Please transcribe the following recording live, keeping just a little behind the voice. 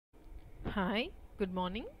Hi, good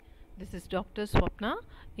morning. This is Dr. Swapna.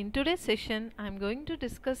 In today's session, I am going to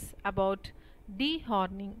discuss about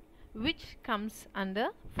dehorning, which comes under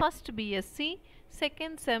first B.Sc,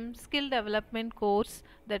 second SEM skill development course,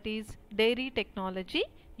 that is Dairy Technology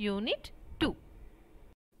Unit 2.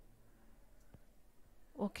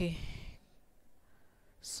 Okay,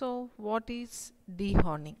 so what is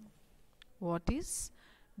dehorning? What is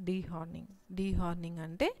dehorning? Dehorning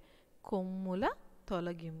అంటే కొమ్ముల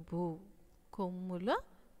తొలగింపు. కొమ్ముల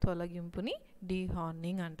తొలగింపుని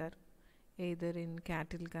డీహార్నింగ్ అంటారు. Either in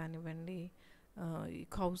cattle కానివ్వండి,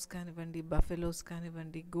 cows కానివ్వండి, buffaloes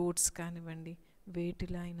కానివ్వండి, goats కానివ్వండి,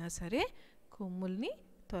 వేటిలో అయినా సరే కొమ్ముల్ని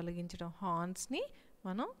తొలగించడం, హార్న్స్ని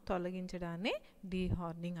మనం తొలగించడాన్నే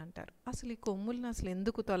డీహార్నింగ్ అంటారు. అసలు ఈ కొమ్ముల్ని అసలు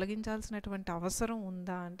ఎందుకు తొలగించాల్సినటువంటి అవసరం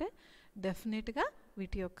ఉందా అంటే డెఫినెట్గా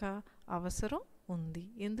వీటి యొక్క అవసరం ఉంది.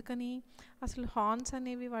 ఎందుకని అసలు హార్న్స్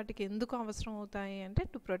అనేవి వాటికి ఎందుకు అవసరం అవుతాయి అంటే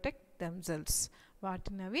టు ప్రొటెక్ట్ దెమ్సెల్వ్స్,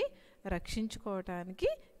 వాటిని అవి రక్షించుకోవడానికి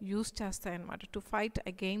use చేస్తాయన్నమాట. To fight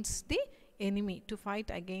against the enemy, to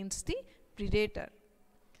fight against the predator.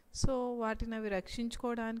 So వాటిని అవి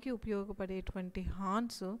రక్షించుకోవడానికి ఉపయోగపడేటువంటి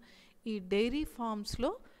హార్న్స్ ఈ డైరీ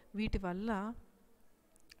ఫార్మ్స్లో వీటి వల్ల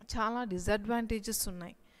చాలా డిసడ్వాంటేజెస్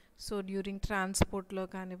ఉన్నాయి. సో డ్యూరింగ్ ట్రాన్స్పోర్ట్లో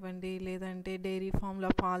కానివ్వండి, లేదంటే డైరీ ఫామ్లో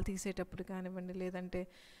పాలు తీసేటప్పుడు కానివ్వండి, లేదంటే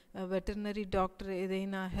వెటర్నరీ డాక్టర్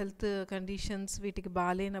ఏదైనా హెల్త్ కండిషన్స్ వీటికి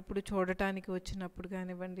బాగాలేనప్పుడు చూడటానికి వచ్చినప్పుడు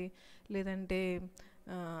కానివ్వండి, లేదంటే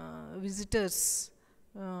విజిటర్స్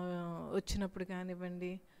వచ్చినప్పుడు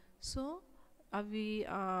కానివ్వండి, సో అవి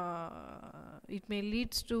it may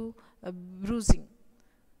leads to bruising.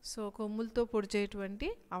 So కొమ్ములతో పొడిచేటువంటి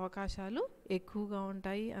అవకాశాలు ఎక్కువగా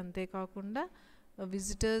ఉంటాయి. అంతేకాకుండా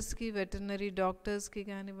విజిటర్స్కి, వెటర్నరీ డాక్టర్స్కి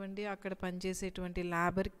కానివ్వండి, అక్కడ పనిచేసేటువంటి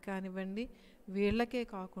లేబర్కి కానివ్వండి, వీళ్ళకే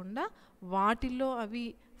కాకుండా వాటిల్లో అవి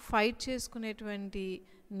ఫైట్ చేసుకునేటువంటి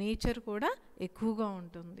నేచర్ కూడా ఎక్కువగా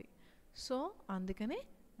ఉంటుంది. సో అందుకనే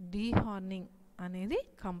డీహార్నింగ్ అనేది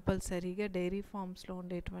కంపల్సరీగా డైరీ ఫార్మ్స్లో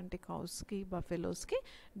ఉండేటువంటి కౌస్కి, బఫెలోస్కి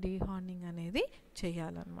డీహార్నింగ్ అనేది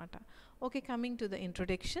చేయాలన్నమాట. Okay, coming to the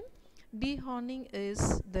introduction. డీహార్నింగ్ is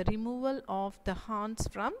the removal of the horns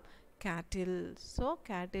from cattle. So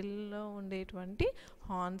క్యాటిల్లో ఉండేటువంటి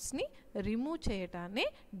హార్న్స్ని రిమూవ్ చేయటాన్ని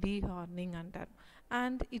డీహార్నింగ్ అంటారు.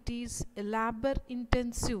 And it is labour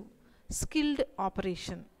intensive skilled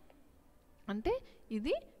operation. అంటే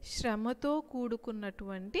ఇది శ్రమతో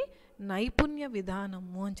కూడుకున్నటువంటి నైపుణ్య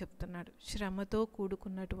విధానము అని చెప్తున్నాడు. శ్రమతో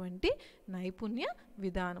కూడుకున్నటువంటి నైపుణ్య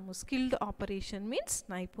విధానము. స్కిల్డ్ ఆపరేషన్ మీన్స్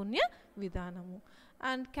నైపుణ్య విధానము.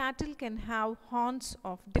 And cattle can have horns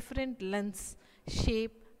of different lengths,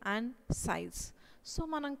 shape and size. So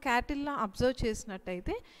మనం క్యాటిల్లో అబ్జర్వ్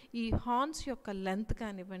చేసినట్టయితే ఈ హార్న్స్ యొక్క లెంత్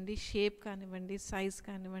కానివ్వండి, షేప్ కానివ్వండి, సైజ్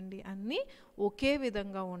కానివ్వండి అన్నీ ఒకే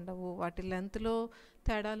విధంగా ఉండవు. వాటి లెంత్లో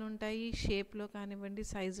తేడాలు ఉంటాయి, షేప్లో కానివ్వండి,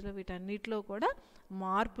 సైజులో, వీటన్నిటిలో కూడా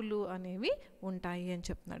మార్పులు అనేవి ఉంటాయి అని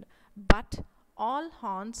చెప్తున్నాడు. But all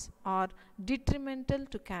horns are detrimental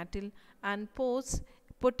to cattle and pose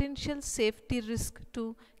potential safety risk to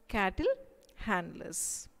cattle handlers.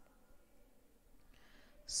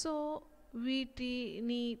 So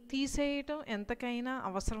వీటిని తీసేయటం ఎంతకైనా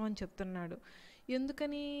అవసరం అని చెప్తున్నాడు.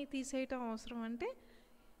 ఎందుకని తీసేయటం అవసరం అంటే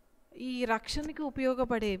ఈ రక్షణకి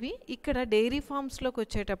ఉపయోగపడేవి ఇక్కడ డైరీ ఫార్మ్స్లోకి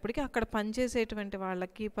వచ్చేటప్పటికి అక్కడ పనిచేసేటువంటి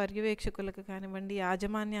వాళ్ళకి, పర్యవేక్షకులకు కానివ్వండి,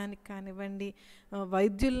 యాజమాన్యానికి కానివ్వండి,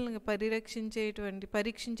 వైద్యులను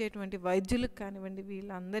పరీక్షించేటువంటి వైద్యులకు కానివ్వండి,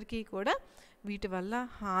 వీళ్ళందరికీ కూడా వీటి వల్ల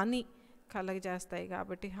హాని కలగజేస్తాయి.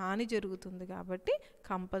 కాబట్టి హాని జరుగుతుంది, కాబట్టి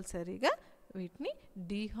కంపల్సరీగా వీటిని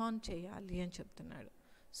డీహార్న్ చేయాలి అని చెప్తున్నాడు.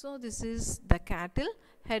 So this is the cattle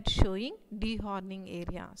head sowing డీహార్నింగ్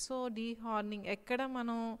area. So డీహార్నింగ్ ఎక్కడ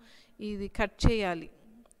మనం ఇది కట్ చేయాలి,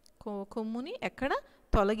 కొమ్ముని ఎక్కడ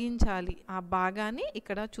తొలగించాలి, ఆ భాగాన్ని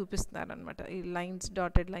ఇక్కడ చూపిస్తున్నారనమాట. ఈ లైన్స్,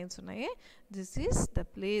 డాటెడ్ లైన్స్ ఉన్నాయి. This is the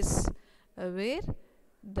place where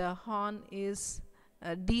the horn is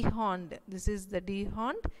డీహార్న్డ్. This is the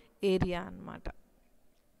డీహార్న్డ్ area అన్నమాట.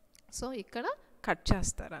 సో ఇక్కడ కట్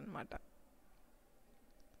చేస్తారనమాట.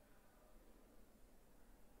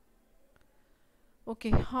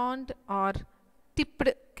 Okay, horned or tipped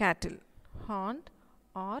cattle. Horned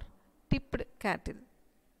or tipped cattle.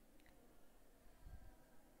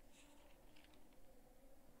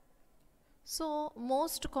 So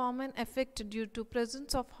most common effect due to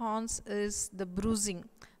presence of horns is the bruising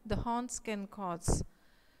the horns can cause.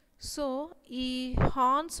 So ఈ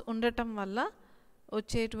horns ఉండటం వల్ల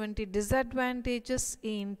వచ్చేటువంటి disadvantages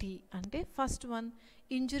ఏంటి అంటే first one,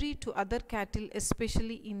 injury to other cattle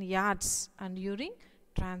especially in yards and during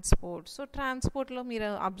transport. So ట్రాన్స్పోర్ట్లో మీరు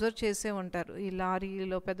observe చేసే ఉంటారు, ఈ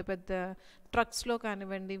లారీలో పెద్ద పెద్ద ట్రక్స్లో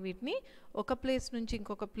కానివ్వండి, వీటిని ఒక ప్లేస్ నుంచి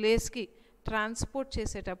ఇంకొక ప్లేస్కి ట్రాన్స్పోర్ట్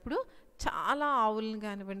చేసేటప్పుడు చాలా ఆవులను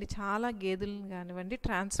కానివ్వండి, చాలా గేదెలను కానివ్వండి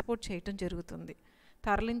ట్రాన్స్పోర్ట్ చేయటం జరుగుతుంది,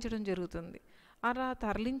 తరలించడం జరుగుతుంది. అలా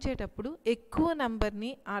తరలించేటప్పుడు ఎక్కువ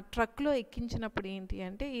నెంబర్ని ఆ ట్రక్లో ఎక్కించినప్పుడు ఏంటి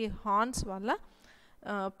అంటే ఈ హార్న్స్ వల్ల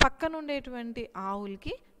పక్కన ఉండేటువంటి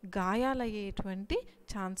ఆవులకి గాయాలయ్యేటువంటి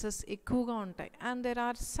ఛాన్సెస్ ఎక్కువగా ఉంటాయి. And there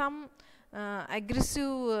are some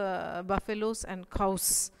aggressive buffaloes and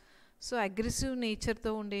cows. So aggressive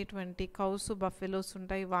నేచర్తో ఉండేటువంటి కౌస్ బఫెలోస్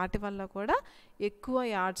ఉంటాయి, వాటి వల్ల కూడా ఎక్కువ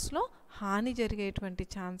యార్డ్స్లో హాని జరిగేటువంటి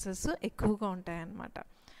ఛాన్సెస్ ఎక్కువగా ఉంటాయన్నమాట.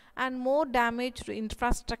 And more damage to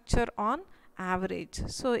infrastructure on average.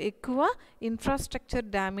 So ఎక్కువ ఇన్ఫ్రాస్ట్రక్చర్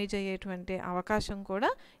డ్యామేజ్ అయ్యేటువంటి అవకాశం కూడా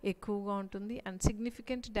ఎక్కువగా ఉంటుంది. And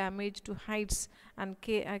significant damage to heights and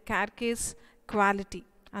కార్కేస్ quality.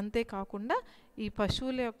 అంతేకాకుండా ఈ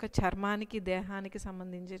పశువుల యొక్క చర్మానికి, దేహానికి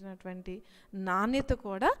సంబంధించినటువంటి నాణ్యత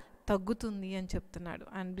కూడా తగ్గుతుంది అని చెప్తున్నాడు.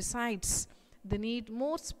 And besides the need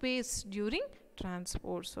more space during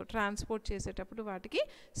transport. So transport చేసేటప్పుడు వాటికి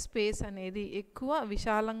స్పేస్ అనేది ఎక్కువ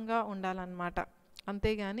విశాలంగా ఉండాలన్నమాట,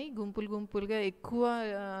 అంతేగాని గుంపులు గుంపులుగా ఎక్కువ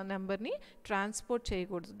నెంబర్ని ట్రాన్స్పోర్ట్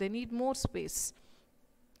చేయకూడదు. They need more space.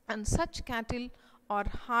 And such cattle are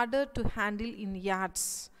harder to handle in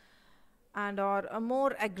yards and are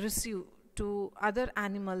more aggressive to other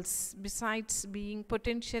animals besides being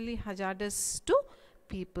potentially hazardous to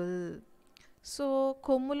people. So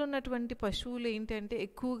కొమ్ములు ఉన్నటువంటి పశువులు ఏంటంటే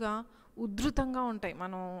ఎక్కువగా ఉధృతంగా ఉంటాయి,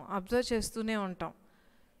 మనం అబ్జర్వ్ చేస్తూనే ఉంటాం.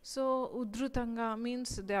 సో ఉధృతంగా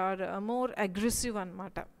means they are more aggressive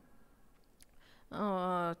అన్నమాట,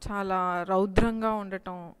 చాలా రౌద్రంగా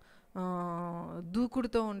ఉండటం,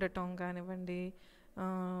 దూకుడుతో ఉండటం కానివ్వండి,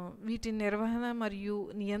 వీటి నిర్వహణ మరియు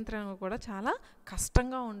నియంత్రణ కూడా చాలా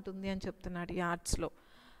కష్టంగా ఉంటుంది అని చెప్తున్నాడు యార్డ్స్లో.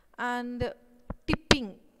 And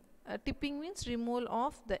tipping means removal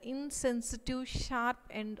of the insensitive sharp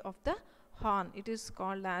end of the horn. It is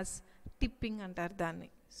called as tipping అంటారు దాన్ని.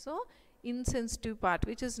 So insensitive part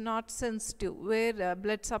which is not sensitive, wear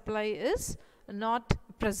blood supply is not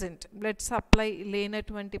present. Blood supply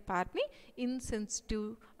లేనటువంటి పార్ట్ని insensitive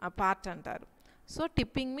part అంటారు. So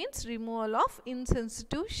tipping means removal of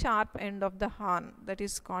insensitive sharp end of the horn, that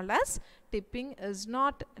is called as tipping, is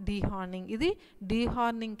not dehorning. ఇది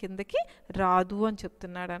dehorning కిందకి రాదు అని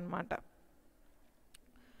చెప్తున్నాడు అన్నమాట.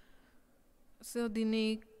 So దీన్ని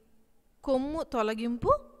కొమ్ము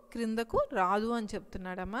తొలగింపు క్రిందకు రాదు అని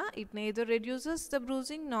చెప్తున్నాడమ్మా. It neither reduces the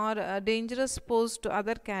bruising nor dangerous pose to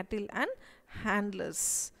other cattle and handlers.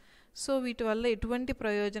 So వీటి వల్ల ఎటువంటి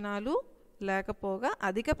ప్రయోజనాలు లేకపోగా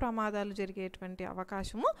అధిక ప్రమాదాలు జరిగేటువంటి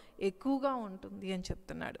అవకాశము ఎక్కువగా ఉంటుంది అని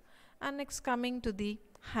చెప్తున్నాడు. And next coming to the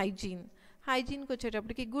హైజీన్కి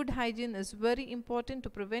వచ్చేటప్పటికి good hygiene is very important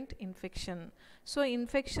to prevent infection. So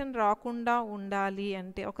infection రాకుండా ఉండాలి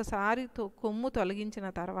అంటే, ఒకసారి కొమ్ము తొలగించిన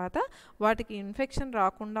తర్వాత వాటికి ఇన్ఫెక్షన్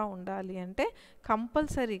రాకుండా ఉండాలి అంటే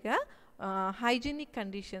కంపల్సరీగా హైజీనిక్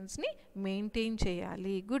కండిషన్స్ని మెయింటైన్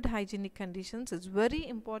చేయాలి. Good hygienic conditions is very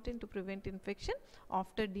important to prevent infection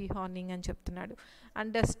after డీహార్నింగ్ అని చెప్తున్నాడు.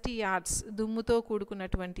 అండ్ డస్టీ యార్డ్స్, దుమ్ముతో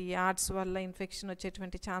కూడుకున్నటువంటి యార్డ్స్ వల్ల ఇన్ఫెక్షన్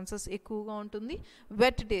వచ్చేటువంటి ఛాన్సెస్ ఎక్కువగా ఉంటుంది.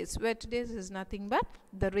 Wet days is nothing but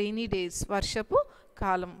the rainy days,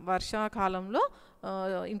 వర్షాకాలంలో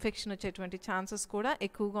ఇన్ఫెక్షన్ వచ్చేటువంటి ఛాన్సెస్ కూడా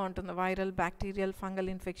ఎక్కువగా ఉంటుంది. వైరల్, బ్యాక్టీరియల్, ఫంగల్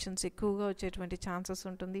ఇన్ఫెక్షన్స్ ఎక్కువగా వచ్చేటువంటి ఛాన్సెస్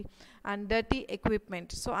ఉంటుంది. And dirty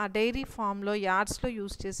equipment. సో ఆ డైరీ ఫామ్లో యార్డ్స్లో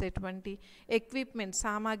యూజ్ చేసేటువంటి ఎక్విప్మెంట్,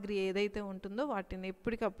 సామాగ్రి ఏదైతే ఉంటుందో వాటిని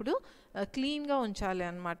ఎప్పటికప్పుడు క్లీన్గా ఉంచాలి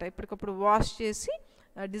అన్నమాట. ఎప్పటికప్పుడు వాష్ చేసి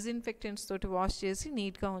డిజిన్ఫెక్టెంట్స్ తోటి వాష్ చేసి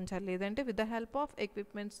నీట్గా ఉంచాలి. లేదంటే with the help of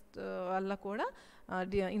equipments వల్ల కూడా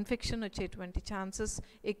ఇన్ఫెక్షన్ వచ్చేటువంటి ఛాన్సెస్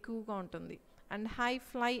ఎక్కువగా ఉంటుంది. And high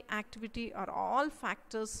fly activity are all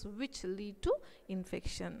factors which lead to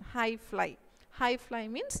infection. High fly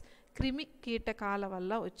means క్రిమి కీటకాల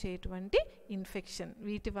వల్ల వచ్చేటువంటి ఇన్ఫెక్షన్,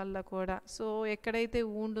 వీటి వల్ల కూడా. సో ఎక్కడైతే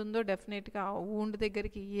ఊండ్ ఉందో డెఫినెట్గా ఆ ఊండ్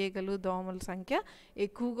దగ్గరికి ఈగలు, దోమల సంఖ్య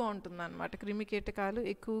ఎక్కువగా ఉంటుందన్నమాట. క్రిమి కీటకాలు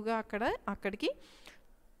ఎక్కువగా అక్కడికి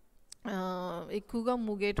ఎక్కువగా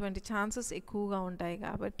మూగేటువంటి ఛాన్సెస్ ఎక్కువగా ఉంటాయి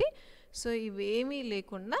కాబట్టి సో ఇవేమీ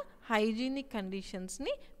లేకుండా హైజీనిక్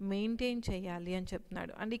కండిషన్స్ని మెయింటైన్ చేయాలి అని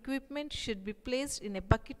చెప్తున్నాడు. And equipment should be placed in a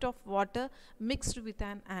bucket of water mixed with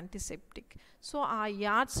an antiseptic. So ఆ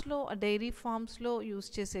యార్డ్స్లో, డైరీ ఫార్మ్స్లో యూజ్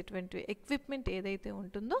చేసేటువంటి ఎక్విప్మెంట్ ఏదైతే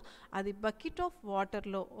ఉంటుందో అది బకెట్ ఆఫ్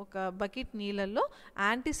వాటర్లో, ఒక బకెట్ నీళ్ళల్లో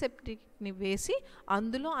యాంటీసెప్టిక్ని వేసి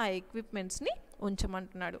అందులో ఆ ఎక్విప్మెంట్స్ని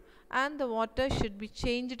ఉంచమంటున్నాడు. And the water should be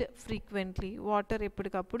changed frequently. Water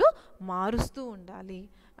ఎప్పటికప్పుడు మారుస్తూ ఉండాలి.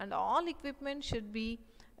 And all equipment should be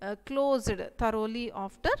closed thoroughly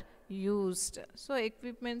after used. So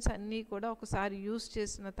equipments అన్నీ కూడా ఒకసారి యూస్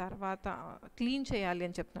చేసిన తర్వాత క్లీన్ చేయాలి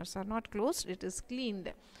అని చెప్తున్నారు sir. Not closed, it is cleaned.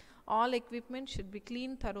 All equipment should be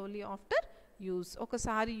clean thoroughly after use.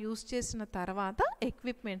 ఒకసారి యూస్ చేసిన తర్వాత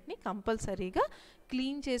ఎక్విప్మెంట్ని కంపల్సరీగా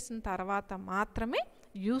క్లీన్ చేసిన తర్వాత మాత్రమే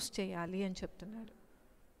యూస్ చేయాలి అని చెప్తున్నాడు.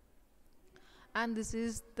 And this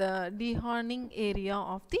is the డీహార్నింగ్ area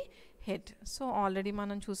of the head. So already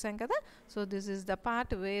మనం చూసాం కదా. So this is the part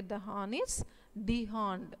where the horn is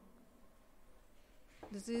dehorned.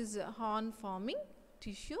 This is horn forming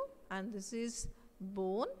tissue and this is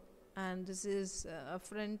bone and this is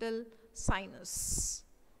frontal sinus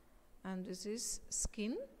and this is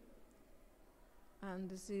skin and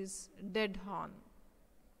this is dead horn.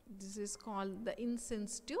 This is called the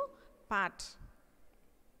insensitive part.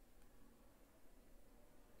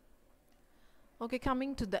 Okay,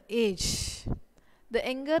 coming to the age. The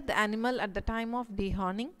younger the animal at the time of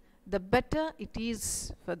dehorning, the better it is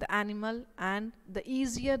for the animal and the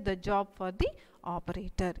easier the job for the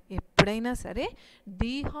operator. ఎప్పుడైనా సరే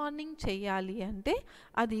డీహార్నింగ్ చేయాలి అంటే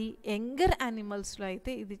అది younger యానిమల్స్లో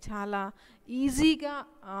అయితే ఇది చాలా ఈజీగా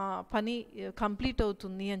పని కంప్లీట్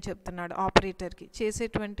అవుతుంది అని చెప్తున్నాడు. ఆపరేటర్కి,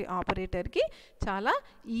 చేసేటువంటి ఆపరేటర్కి చాలా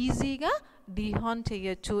ఈజీగా డీహార్న్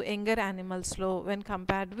చేయొచ్చు younger యానిమల్స్లో when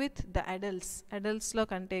compared with the అడల్ట్స్లో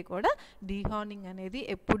కంటే కూడా డీహార్నింగ్ అనేది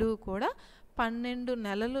ఎప్పుడూ కూడా 12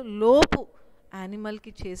 నెలల లోపు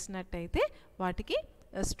యానిమల్కి చేసినట్టయితే వాటికి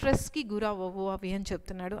స్ట్రెస్కి గురవ్వవు అవి అని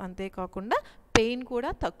చెప్తున్నాడు. అంతేకాకుండా పెయిన్ కూడా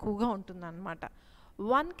తక్కువగా ఉంటుందన్నమాట.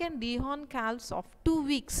 One can dehorn calves of 2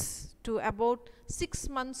 weeks to about 6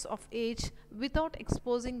 months of age without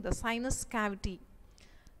exposing the sinus cavity.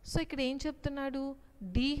 So ఇక్కడ ఏం చెప్తున్నాడు,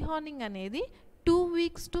 డీహార్నింగ్ అనేది 2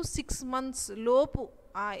 weeks to 6 months లోపు,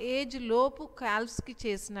 ఆ ఏజ్ లోపు కాల్వ్స్కి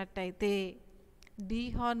చేసినట్టయితే,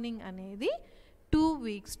 డీహార్నింగ్ అనేది 2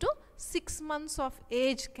 weeks to 6 months of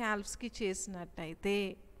age calves-కి చేసినట్టయితే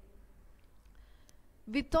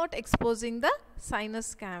without exposing the sinus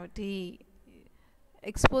cavity.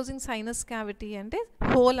 Exposing sinus cavity అంటే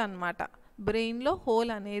హోల్ అన్నమాట, బ్రెయిన్లో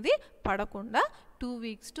హోల్ అనేది పడకుండా 2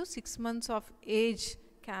 weeks to 6 months of age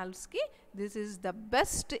calves-కి this is the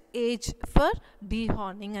best age for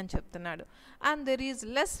డీహార్నింగ్ అని చెప్తున్నాడు. And there is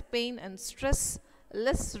less pain and stress,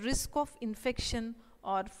 less risk of infection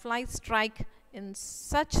or fly strike in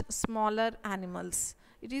such smaller animals.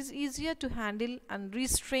 It is easier to handle and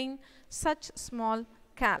restrain such small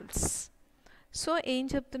calves. So ఏం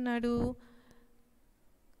చెప్తున్నాడు,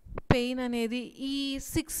 pain అనేది ఈ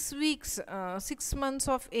 6 months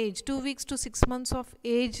of age, 2 weeks to 6 months of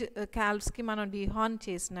age కాల్వ్స్కి మనం డీహార్న్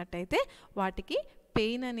చేసినట్టయితే వాటికి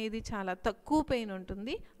pain అనేది చాలా తక్కువ పెయిన్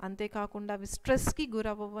ఉంటుంది. అంతేకాకుండా అవి స్ట్రెస్కి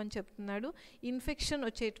గురవ్వవు అని చెప్తున్నాడు. ఇన్ఫెక్షన్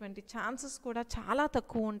వచ్చేటువంటి ఛాన్సెస్ కూడా చాలా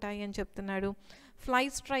తక్కువ ఉంటాయి అని చెప్తున్నాడు. ఫ్లై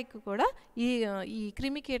స్ట్రైక్ కూడా ఈ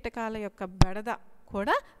క్రిమి కీటకాల యొక్క బెడద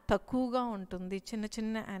కూడా తక్కువగా ఉంటుంది చిన్న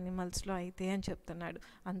చిన్న యానిమల్స్లో అయితే అని చెప్తున్నాడు.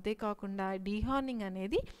 అంతేకాకుండా డీహార్నింగ్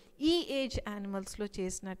అనేది ఈ ఏజ్ యానిమల్స్లో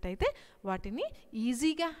చేసినట్టయితే వాటిని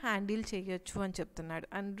ఈజీగా హ్యాండిల్ చేయొచ్చు అని చెప్తున్నాడు.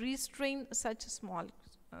 అండ్ రీస్ట్రెయిన్ సచ్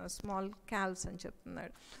స్మాల్ క్యాల్వ్స్ అని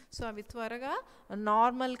చెప్తున్నాడు. సో అవి త్వరగా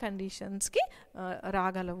నార్మల్ కండిషన్స్కి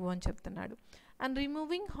రాగలవు అని చెప్తున్నాడు. And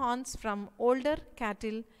removing horns from older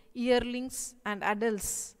cattle, ఇయర్లింగ్స్ and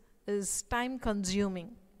adults is time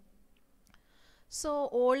consuming. So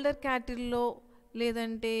older క్యాటిల్లో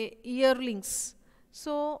లేదంటే ఇయర్లింగ్స్,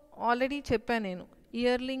 సో ఆల్రెడీ చెప్పాను నేను,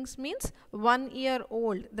 ఇయర్లింగ్స్ means 1 year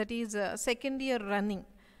old, that is 2nd year running.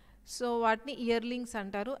 So వాటిని ఇయర్లింగ్స్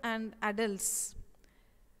అంటారు. అండ్ అడల్ట్స్,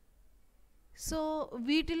 సో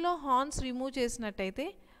వీటిల్లో హార్న్స్ రిమూవ్ చేసినట్టయితే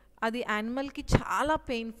అది యానిమల్కి చాలా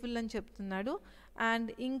పెయిన్ఫుల్ అని చెప్తున్నాడు.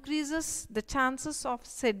 And increases the chances of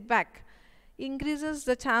setback. Increases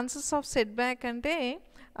the chances of setback అంటే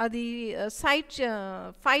అది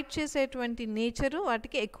ఫైట్ చేసేటువంటి నేచరు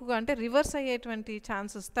వాటికి ఎక్కువగా, అంటే రివర్స్ అయ్యేటువంటి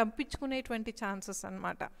ఛాన్సెస్, తప్పించుకునేటువంటి ఛాన్సెస్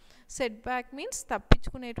అన్నమాట. సెట్ బ్యాక్ మీన్స్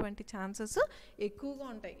తప్పించుకునేటువంటి ఛాన్సెస్ ఎక్కువగా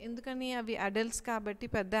ఉంటాయి. ఎందుకని అవి అడల్ట్స్ కాబట్టి,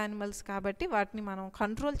 పెద్ద యానిమల్స్ కాబట్టి వాటిని మనం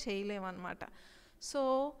కంట్రోల్ చేయలేమన్నమాట. సో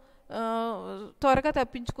త్వరగా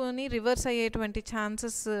తప్పించుకొని రివర్స్ అయ్యేటువంటి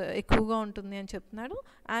ఛాన్సెస్ ఎక్కువగా ఉంటుంది అని చెప్తున్నాడు.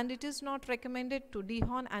 And it is not recommended to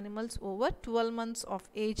డీహార్న్ animals over 12 months of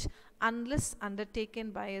age unless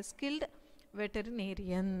undertaken by a skilled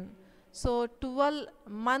వెటరినేరియన్. So 12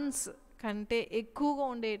 months కంటే ఎక్కువగా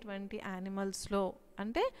ఉండేటువంటి యానిమల్స్లో,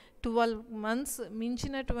 అంటే 12 months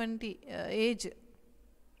మించినటువంటి ఏజ్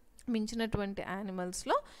మించినటువంటి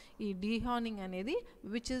యానిమల్స్లో ఈ డీహార్నింగ్ అనేది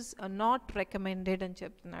విచ్ ఇస్ నాట్ రికమెండెడ్ అని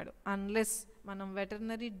చెప్తున్నాడు. అన్లెస్ మనం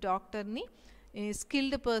వెటర్నరీ డాక్టర్ని,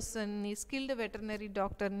 స్కిల్డ్ పర్సన్ని, స్కిల్డ్ వెటర్నరీ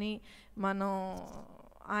డాక్టర్ని మనం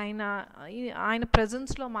ఆయన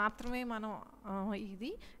ప్రెజెన్స్లో మాత్రమే మనం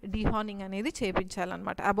ఇది డీహార్నింగ్ అనేది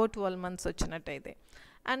చేయించాలన్నమాట అబౌట్ 12 months వచ్చినట్టయితే.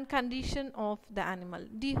 And condition of the animal.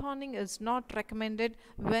 Dehorning is not recommended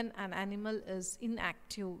when an animal is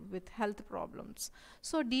inactive with health problems.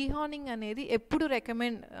 So dehorning అనేది ఎప్పుడు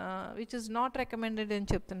which is not recommended అని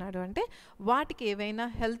చెప్తున్నాడు అంటే వాటికి ఏవైనా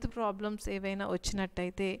హెల్త్ ప్రాబ్లమ్స్ ఏవైనా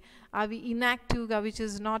వచ్చినట్టయితే అవి ఇన్యాక్టివ్గా which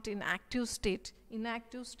is not in active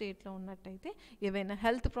స్టేట్లో ఉన్నట్టయితే ఏవైనా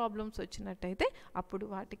హెల్త్ ప్రాబ్లమ్స్ వచ్చినట్టయితే అప్పుడు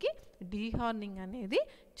వాటికి డీహార్నింగ్ అనేది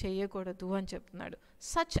చేయకూడదు అని చెప్తున్నాడు.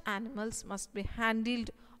 Such animals must be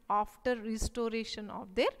handled after restoration of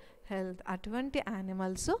their health. అటువంటి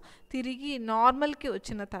యానిమల్స్ తిరిగి నార్మల్కి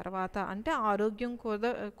వచ్చిన తర్వాత అంటే ఆరోగ్యం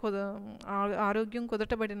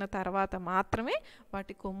కుదటబడిన తర్వాత మాత్రమే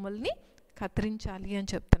వాటి కొమ్ముల్ని కత్తిరించాలి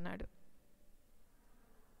అని చెప్తున్నాడు.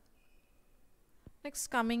 Next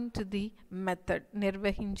coming to the method,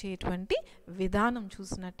 నిర్వహించేటువంటి విధానం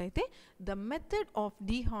చూసినట్టయితే the method of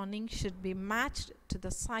డీహార్నింగ్ should be matched to the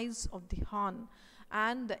size of the horn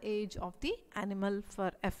and the age of the animal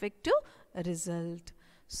for effective result.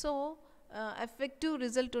 So effective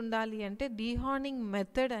result ఉండాలి అంటే డీహార్నింగ్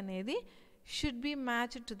మెథడ్ అనేది should be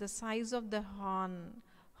matched to the size of the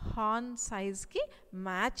horn సైజ్కి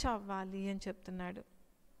match అవ్వాలి అని చెప్తున్నాడు.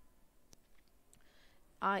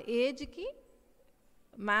 ఆ ఏజ్కి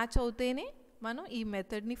match అవుతేనే మనం ఈ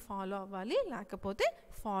మెథడ్ని ఫాలో అవ్వాలి, లేకపోతే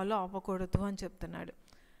ఫాలో అవ్వకూడదు అని చెప్తున్నాడు.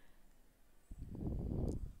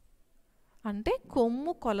 అంటే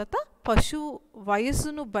కొమ్ము కొలత పశువు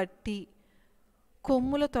వయసును బట్టి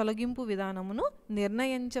కొమ్ముల తొలగింపు విధానమును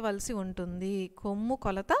నిర్ణయించవలసి ఉంటుంది. కొమ్ము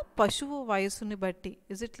కొలత పశువు వయసుని బట్టి.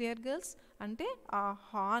 Is it clear girls? అంటే ఆ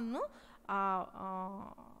హార్న్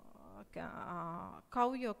కౌ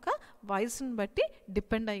యొక్క వయసును బట్టి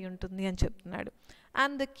డిపెండ్ అయి ఉంటుంది అని చెప్తున్నాడు.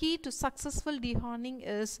 And the key to successful dehorning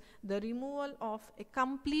is the removal of a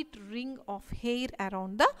complete ring of hair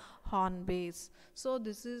around the horn base. So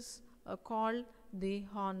this is called the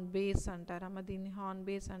horn base అంటారమ్మ, దీన్ని హార్న్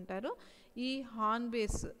బేస్ అంటారు. ఈ హార్న్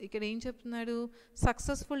బేస్ ఇక్కడ ఏం చెప్తున్నాడు,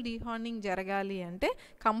 సక్సెస్ఫుల్ డీహార్నింగ్ జరగాలి అంటే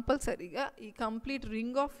కంపల్సరీగా ఈ కంప్లీట్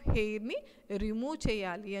రింగ్ ఆఫ్ హెయిర్ని రిమూవ్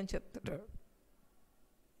చేయాలి అని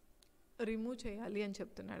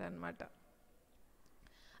చెప్తున్నాడు అనమాట.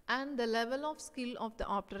 And the level of skill of the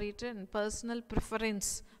operator and personal preference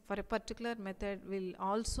for a particular method will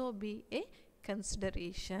also be a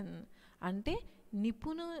consideration. అంటే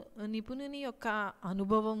నిపుణుని యొక్క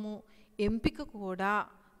అనుభవము ఎంపిక కూడా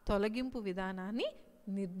తొలగింపు విధానాన్ని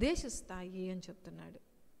నిర్దేశిస్తాయి అని చెప్తున్నాడు.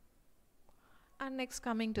 And next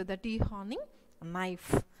coming to the dehorning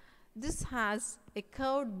knife. This has a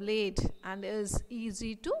curved blade and is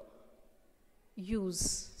easy to use.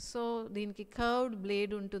 So దీనికి కర్వ్డ్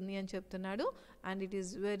బ్లేడ్ ఉంటుంది అని చెప్తున్నాడు and it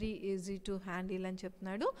is very easy to handle అని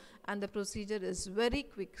చెప్తున్నాడు and the procedure is very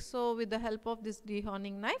quick. So with the help of this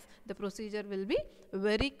డీహార్నింగ్ knife the procedure will be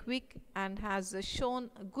very quick and has shown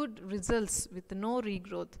good results with no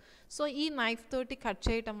regrowth. So ఈ knife తోటి cut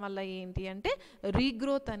చేయటం వల్ల ఏంటి అంటే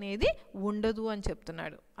regrowth అనేది ఉండదు అని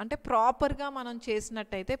చెప్తున్నాడు. అంటే ప్రాపర్గా మనం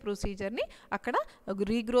చేసినట్టయితే ప్రొసీజర్ని అక్కడ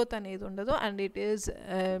రీగ్రోత్ అనేది ఉండదు and it is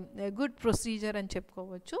good procedure అని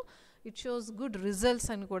చెప్పుకోవచ్చు. ఇట్ షోస్ గుడ్ రిజల్ట్స్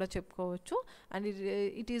అని కూడా చెప్పుకోవచ్చు and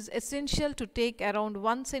it is essential to take around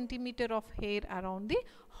 1 centimeter of hair around the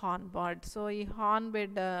horn bird. So ఈ హార్న్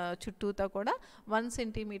బెడ్ చుట్టూతా కూడా 1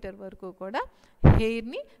 centimeter వరకు కూడా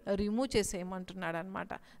హెయిర్ని రిమూవ్ చేసేయమంటున్నాడు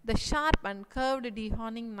అనమాట. The sharp and curved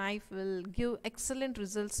డీహార్నింగ్ knife will give excellent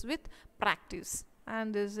results with practice. And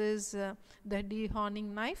this is the dehorning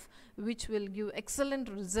knife which will give excellent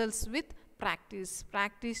results with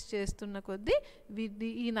practice చేస్తున్న కొద్దీ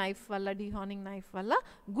ఈ నైఫ్ వల్ల డీహార్నింగ్ నైఫ్ వల్ల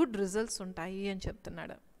గుడ్ రిజల్ట్స్ ఉంటాయి అని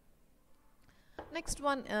చెప్తున్నాడు.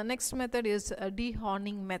 Next method is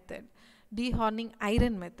డీహార్నింగ్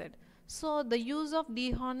iron method. So the use of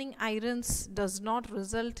డీహార్నింగ్ irons does not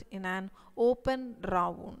result in an open రా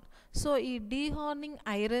wound. So ఈ డీహార్నింగ్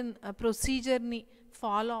ఐరన్ ప్రొసీజర్ని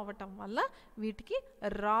ఫాలో అవ్వటం వల్ల వీటికి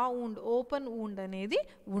రా వూండ్ ఓపెన్ వూండ్ అనేది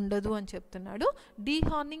ఉండదు అని చెప్తున్నాడు.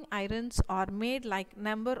 డీహార్నింగ్ irons are made like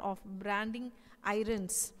number of branding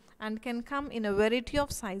irons and can come in a variety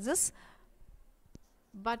of sizes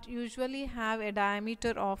but usually have a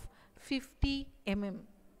diameter of 50 mm.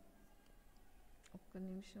 ఒక్క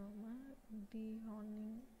నిమిషం.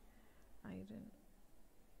 డీహార్నింగ్ ఐరన్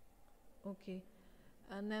ఓకే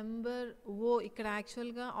నెంబర్ ఓ ఇక్కడ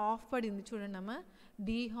యాక్చువల్గా ఆఫ్ పడింది చూడండి అమ్మా.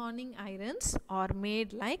 డీహార్నింగ్ irons are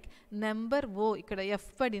made like number ఓ ఇక్కడ F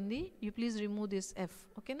పడింది, you please remove this F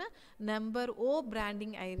ఓకేనా. నెంబర్ ఓ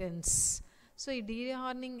బ్రాండింగ్ ఐరన్స్. సో ఈ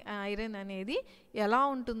డీహార్నింగ్ ఐరన్ అనేది ఎలా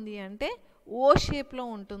ఉంటుంది అంటే ఓ షేప్లో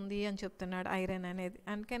ఉంటుంది అని చెప్తున్నాడు ఐరన్ అనేది.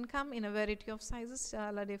 And can come in a variety of sizes,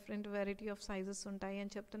 చాలా డిఫరెంట్ వెరైటీ ఆఫ్ సైజెస్ ఉంటాయి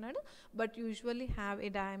అని చెప్తున్నాడు. But usually have a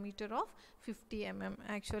diameter of 50 mm.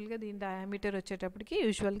 యాక్చువల్గా దీని డయామీటర్ వచ్చేటప్పటికి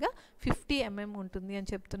యూజువల్గా 50 mm ఉంటుంది అని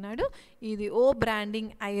చెప్తున్నాడు. ఇది ఓ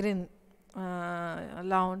బ్రాండింగ్ ఐరన్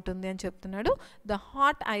లా ఉంటుంది అని చెప్తున్నాడు. The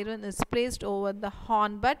hot iron is placed over the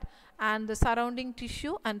horn but and the surrounding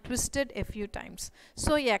tissue and twisted a few times.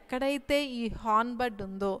 So ఎక్కడైతే ఈ హార్న్ బడ్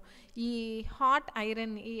ఉందో ఈ హాట్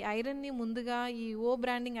ఐరన్, ఈ ఐరన్ని ముందుగా ఈ ఓ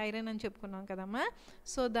బ్రాండింగ్ ఐరన్ అని చెప్పుకున్నాం కదమ్మా,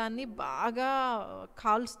 సో దాన్ని బాగా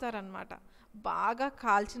కాల్స్తారనమాట. బాగా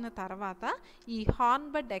కాల్చిన తర్వాత ఈ హార్న్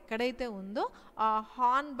బడ్ ఎక్కడైతే ఉందో ఆ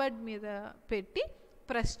హార్న్ బడ్ మీద పెట్టి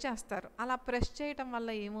ప్రెస్ చేస్తారు. అలా ప్రెస్ చేయటం వల్ల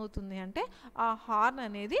ఏమవుతుంది అంటే ఆ హార్న్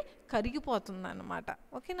అనేది కరిగిపోతుంది అన్నమాట.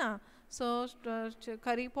 ఓకేనా? సో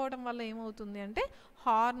కరిగిపోవడం వల్ల ఏమవుతుంది అంటే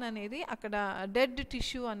హార్న్ అనేది అక్కడ డెడ్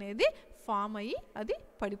టిష్యూ అనేది ఫామ్ అయ్యి అది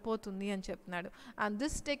పడిపోతుంది అని చెప్తున్నాడు. And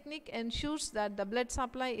this technique ensures that the blood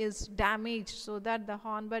supply is damage so that the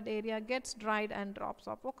horn bud area gets dried and drops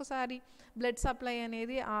of. ఒకసారి బ్లడ్ సప్లై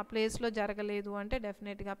అనేది ఆ ప్లేస్లో జరగలేదు అంటే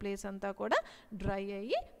డెఫినెట్గా ప్లేస్ అంతా కూడా డ్రై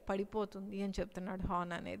అయ్యి పడిపోతుంది అని చెప్తున్నాడు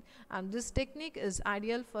హార్న్ అనేది. And this technique is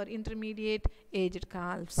ideal for intermediate aged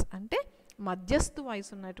కాల్వ్స్. అంటే మధ్యస్థు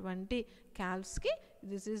వయసు ఉన్నటువంటి కాల్వ్స్కి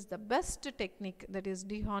this is the best technique, that is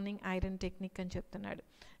డీహార్నింగ్ iron technique అని చెప్తున్నాడు.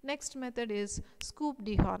 Next method is scoop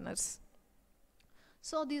డీహార్నర్స్.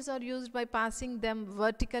 So these are used by passing them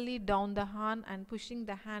vertically down the horn and pushing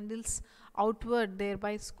the handles outward,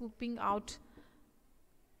 thereby scooping out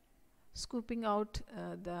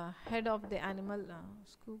the head of the animal.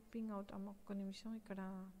 Scooping out అమ్మొక్క నిమిషం, ఇక్కడ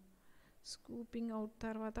scooping out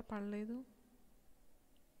తర్వాత పడలేదు.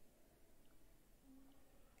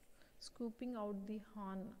 Scooping out the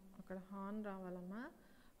horn, అక్కడ horn రావాలమ్మా,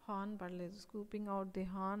 horn పడలేదు. Scooping out the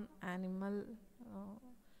horn animal,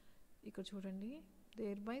 ఇక్కడ చూడండి,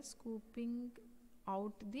 thereby scooping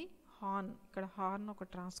out the horn. ఇక్కడ horn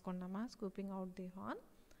ఒకటి రాసుకున్నామా, scooping out the horn,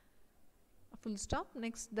 full stop.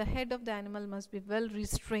 Next, the head of the animal must be well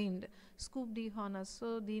restrained. Scoop dehorner. So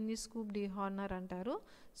దీన్ని scoop డీహార్నర్ అంటారు.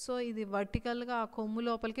 So ఇది వర్టికల్గా ఆ కొమ్ము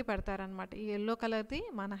లోపలికి పెడతారనమాట. ఈ ఎల్లో కలర్ది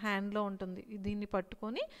మన హ్యాండ్లో ఉంటుంది. దీన్ని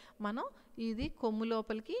పట్టుకొని మనం ఇది కొమ్ము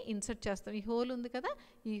లోపలికి ఇన్సర్ట్ చేస్తాం. ఈ హోల్ ఉంది కదా,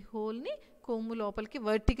 ఈ హోల్ని కొమ్ము లోపలికి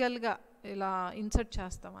వర్టికల్గా ఇలా ఇన్సర్ట్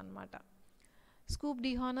చేస్తాం అన్నమాట. Scoop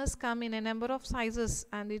dehorners come in a number of sizes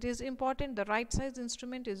and it is important the right size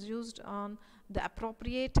instrument is used on the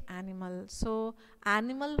appropriate animal. So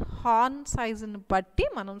animal horn size ni batti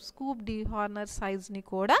manam scoop dehorner size ni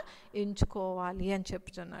kuda enchukovali అని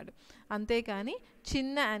చెప్తున్నాడు. అంతేకాని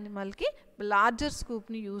చిన్న యానిమల్కి larger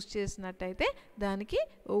స్కూప్ని use చేసినట్టయితే దానికి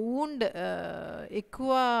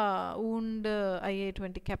ఎక్కువ wound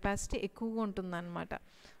అయ్యేటువంటి capacity ఎక్కువగా ఉంటుందన్నమాట.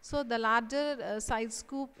 So the larger size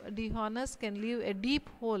scoop డీహార్నర్స్ can leave a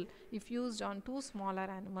deep whole if used on two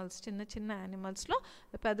smaller animals. చిన్న చిన్న యానిమల్స్లో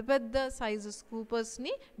పెద్ద పెద్ద సైజు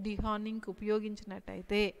స్కూపర్స్ని డీహార్నింగ్కి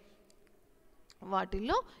ఉపయోగించినట్టయితే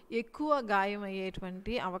వాటిల్లో ఎక్కువ గాయం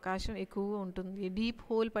అయ్యేటువంటి అవకాశం ఎక్కువ ఉంటుంది, డీప్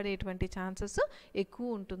హోల్ పడేటువంటి ఛాన్సెస్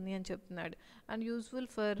ఎక్కువ ఉంటుంది అని చెప్తున్నాడు. And useful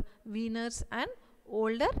for వీనర్స్ and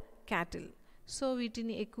older cattle. So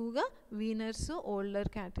వీటిని ఎక్కువగా వీనర్స్ ఓల్డర్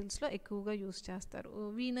క్యాటిల్స్లో ఎక్కువగా యూజ్ చేస్తారు.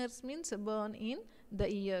 వీనర్స్ means burn in the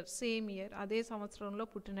year, same year, అదే సంవత్సరంలో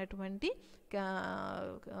పుట్టినటువంటి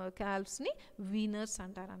క్యాల్వ్స్ని వీనర్స్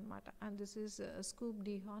అంటారనమాట. And this is scoop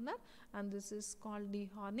డీహార్నర్ and this is called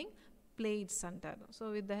డీహార్నింగ్ plates అంటారు. So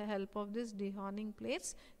with the help of this డీహార్నింగ్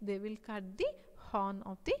plates they will cut the horn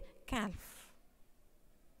of the calf.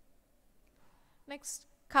 Next,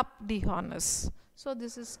 cup dehorners. So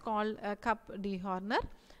this is called a cup dehorner.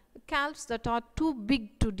 Calves that are too big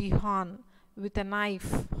to dehorn with a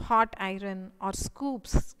knife, hot iron or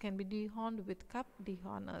scoops can be dehorned with cup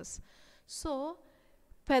dehorners. So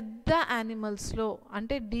పెద్ద యానిమల్స్లో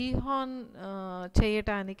అంటే డీహార్న్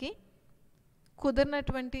చేయటానికి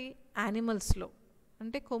కుదిరినటువంటి యానిమల్స్లో,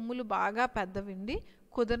 అంటే కొమ్ములు బాగా పెద్దవిండి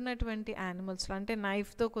కుదిరినటువంటి యానిమల్స్లో, అంటే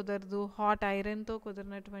నైఫ్తో కుదరదు, hot ఐరన్తో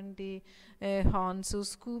కుదిరినటువంటి horns,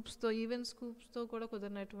 స్కూప్స్తో, even స్కూప్స్తో కూడా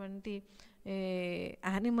కుదిరినటువంటి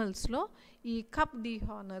యానిమల్స్లో ఈ కప్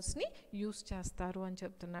డీహార్నర్స్ని యూస్ చేస్తారు అని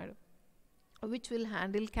చెప్తున్నాడు. Which will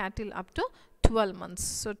handle cattle up to 12 months.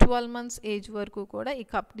 So 12 months age వరకు కూడా ఈ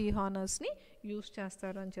కప్ డీహార్నర్స్ని యూస్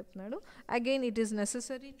చేస్తారు అని చెప్తున్నాడు. Again it is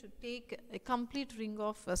necessary to take a complete ring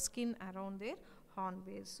of skin around there horn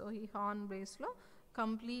base. So ఈ హార్న్ బేస్లో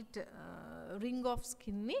కంప్లీట్ రింగ్ ఆఫ్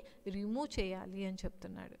స్కిన్ని remove చేయాలి అని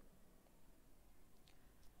చెప్తున్నాడు.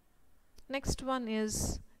 Next one is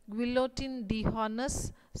guillotine dehorners,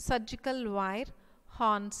 surgical wire,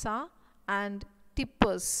 horn saw and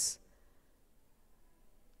tippers.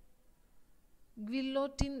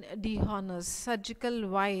 గ్విల్లోటిన్ డీహార్నర్స్, surgical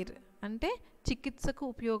wire అంటే చికిత్సకు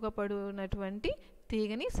ఉపయోగపడినటువంటి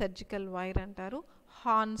తీగని surgical wire అంటారు.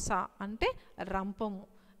 హాన్సా అంటే రంపము.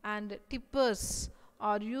 And tippers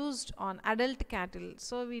are used on adult cattle.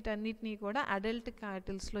 So వీటన్నిటినీ కూడా అడల్ట్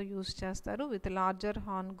క్యాటిల్స్లో యూజ్ చేస్తారు విత్ లార్జర్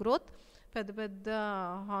హార్న్ గ్రోత్. పెద్ద పెద్ద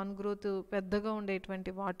హార్న్ గ్రోత్ పెద్దగా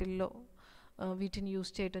ఉండేటువంటి వాటిల్లో వీటిని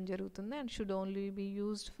యూజ్ చేయడం జరుగుతుంది. And should only be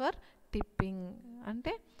used for tipping.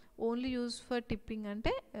 అంటే ఓన్లీ యూజ్ ఫర్ టిప్పింగ్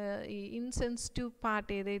అంటే ఈ ఇన్సెన్సిటివ్ పార్ట్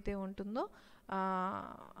ఏదైతే ఉంటుందో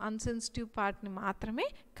అన్సెన్సిటివ్ పార్ట్ని మాత్రమే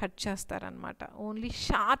కట్ చేస్తారనమాట. ఓన్లీ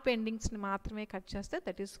షార్ప్ ఎండింగ్స్ని మాత్రమే కట్ చేస్తే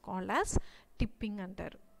that is called as tipping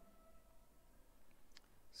అంటారు.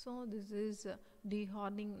 సో దిస్ ఈజ్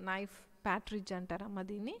డీహార్నింగ్ నైఫ్ ప్యాట్రిడ్జ్ అంటారమ్మ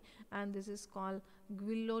దీన్ని. And this is called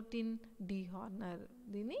గ్విల్లోటిన్ డీహార్నర్.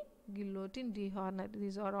 దీన్ని గ్విల్లోటిన్ డీహార్నర్.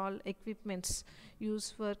 These are all equipments use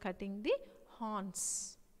for cutting the horns.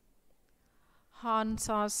 Horn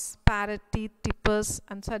saws, parrot teeth, tippers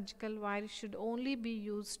and surgical wire should only be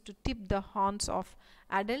used to tip the horns of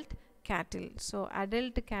adult cattle. So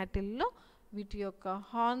adult cattle lo వీటి యొక్క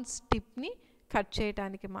horns టిప్ని cut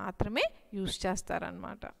చేయడానికి మాత్రమే use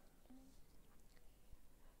చేస్తారనమాట.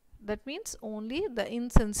 That means only the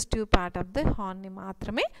insensitive part of the హార్న్ని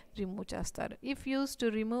మాత్రమే remove చేస్తారు. If use to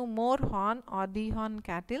remove more horn are డీహార్న్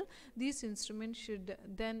cattle, these instrument should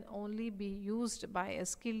then only be used by a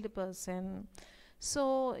skilled person. So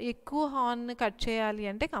ఎక్కువ horn cut చేయాలి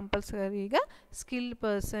అంటే కంపల్సరీగా skilled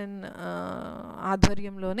person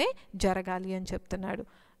ఆధ్వర్యంలోనే జరగాలి అని చెప్తున్నాడు.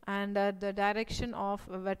 And the direction of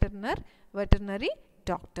veterinary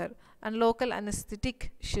doctor and local anaesthetic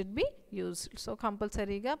should be used. So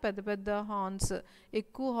కంపల్సరీగా పెద్ద పెద్ద హార్న్స్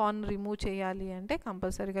ఎక్కువ హార్న్ రిమూవ్ చేయాలి అంటే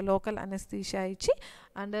కంపల్సరీగా లోకల్ అనెస్థీషియా ఇచ్చి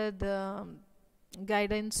under the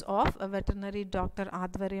guidance of veterinary doctor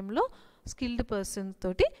ఆధ్వర్యంలో స్కిల్డ్ పర్సన్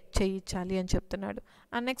తోటి చేయించాలి అని చెప్తున్నాడు.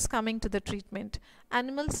 And next coming to the treatment.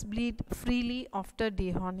 Animals bleed freely after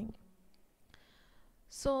డీహార్నింగ్.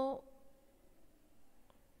 So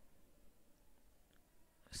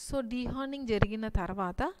డీహార్నింగ్ జరిగిన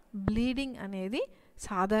తర్వాత బ్లీడింగ్ అనేది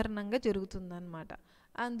సాధారణంగా జరుగుతుందన్నమాట.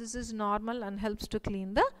 And this is normal and helps to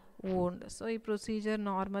clean the wound. So ఈ ప్రొసీజర్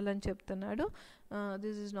నార్మల్ అని చెప్తున్నాడు.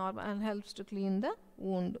 This is normal and helps to clean the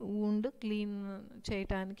wound clean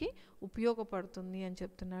చేయటానికి ఉపయోగపడుతుంది అని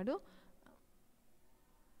చెప్తున్నాడు.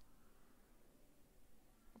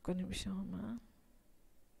 ఒక నిమిషం అమ్మా.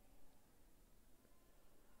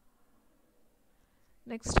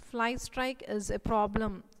 Next, fly strike is a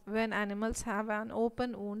problem when animals have an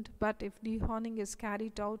open wound, but if dehorning is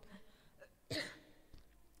carried out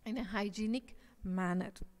in a hygienic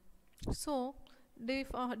manner. So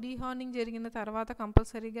dehorning జరిగిన తర్వాత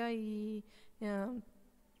కంపల్సరీగా ఈ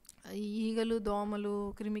ఈగలు దోమలు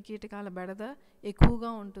క్రిమికీటకాల బెడద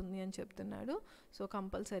ఎక్కువగా ఉంటుంది అని చెప్తున్నాడు. సో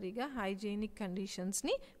కంపల్సరీగా హైజీనిక్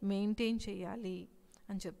కండిషన్స్ని మెయింటైన్ చేయాలి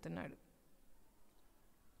అని చెప్తున్నాడు.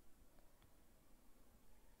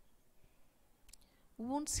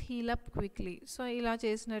 Wounds heal up quickly. So ఇలా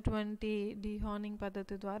చేసినటువంటి డీహార్నింగ్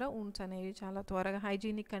పద్ధతి ద్వారా వూండ్స్ అనేవి చాలా త్వరగా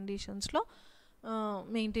హైజీనిక్ కండిషన్స్లో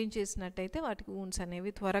మెయింటైన్ చేసినట్టయితే వాటికి వూండ్స్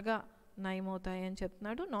అనేవి త్వరగా నయమవుతాయి అని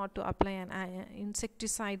చెప్తున్నాడు. Not to apply an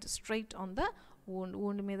insecticide straight on the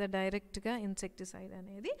wound మీద డైరెక్ట్గా ఇన్సెక్టిసైడ్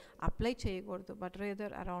అనేది అప్లై చేయకూడదు. But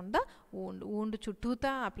rather around the wound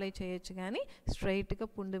చుట్టూతా అప్లై చేయొచ్చు కానీ స్ట్రైట్గా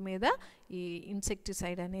పుండు మీద ఈ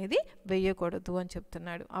ఇన్సెక్టిసైడ్ అనేది వేయకూడదు అని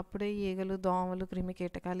చెప్తున్నాడు. అప్పుడే ఈగలు దోమలు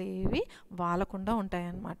క్రిమికీటకాలు ఏవి వాలకుండా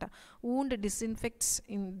ఉంటాయన్నమాట. Wound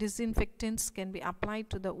disinfectants can be applied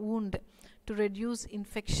to the wound to reduce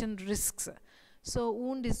infection risks. So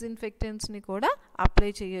wound డిస్ఇన్ఫెక్టెంట్స్ని కూడా అప్లై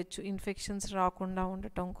చేయొచ్చు ఇన్ఫెక్షన్స్ రాకుండా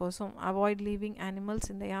ఉండటం కోసం. Avoid leaving animals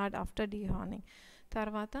in the yard after డీహార్నింగ్.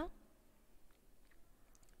 తర్వాత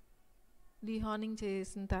డీహార్నింగ్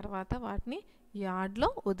చేసిన తర్వాత వాటిని యార్డ్లో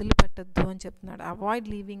వదిలిపెట్టద్దు అని చెప్తున్నాడు. Avoid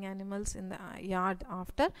leaving animals in the yard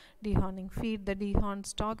after డీహార్నింగ్. Feed the డీహార్న్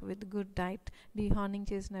stock with good diet. డీహార్నింగ్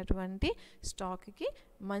చేసినటువంటి స్టాక్కి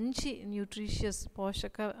మంచి న్యూట్రిషియస్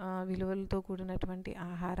పోషక విలువలతో కూడినటువంటి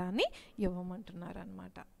ఆహారాన్ని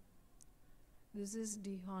ఇవ్వమంటున్నారనమాట. దిస్ ఈజ్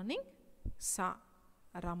డీహార్నింగ్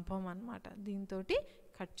రంపం అనమాట. దీంతో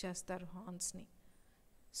కట్ చేస్తారు హార్న్స్ని.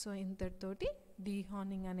 సో ఇంతటితోటి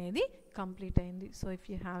డీహార్నింగ్ అనేది కంప్లీట్ అయింది. So if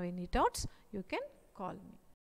you have any doubts you can call me.